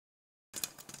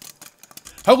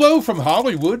Hello from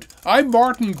Hollywood. I'm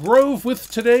Martin Grove with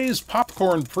today's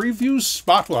Popcorn Preview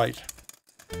Spotlight.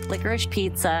 Licorice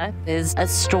Pizza is a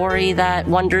story that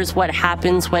wonders what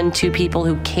happens when two people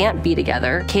who can't be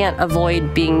together can't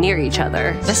avoid being near each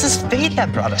other. This is fate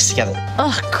that brought us together.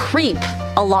 Ugh, creep.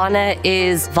 Alana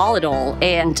is volatile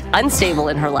and unstable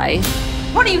in her life.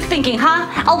 What are you thinking, huh?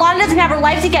 Alana doesn't have her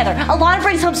life together. Alana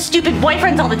brings home stupid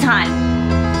boyfriends all the time.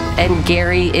 And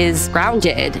Gary is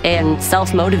grounded and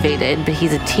self-motivated, but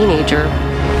he's a teenager.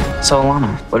 So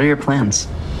Alana, what are your plans?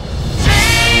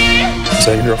 Is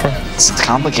that your girlfriend? It's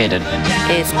complicated.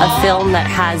 It's a film that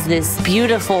has this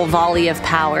beautiful volley of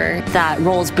power that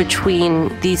rolls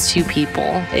between these two people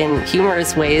in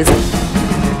humorous ways.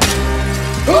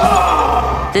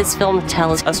 This film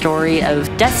tells a story of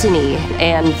destiny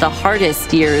and the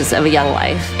hardest years of a young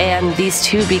life, and these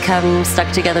two become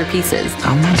stuck together pieces.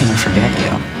 I'm not gonna forget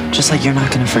you, just like you're not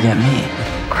gonna forget me.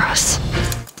 Gross.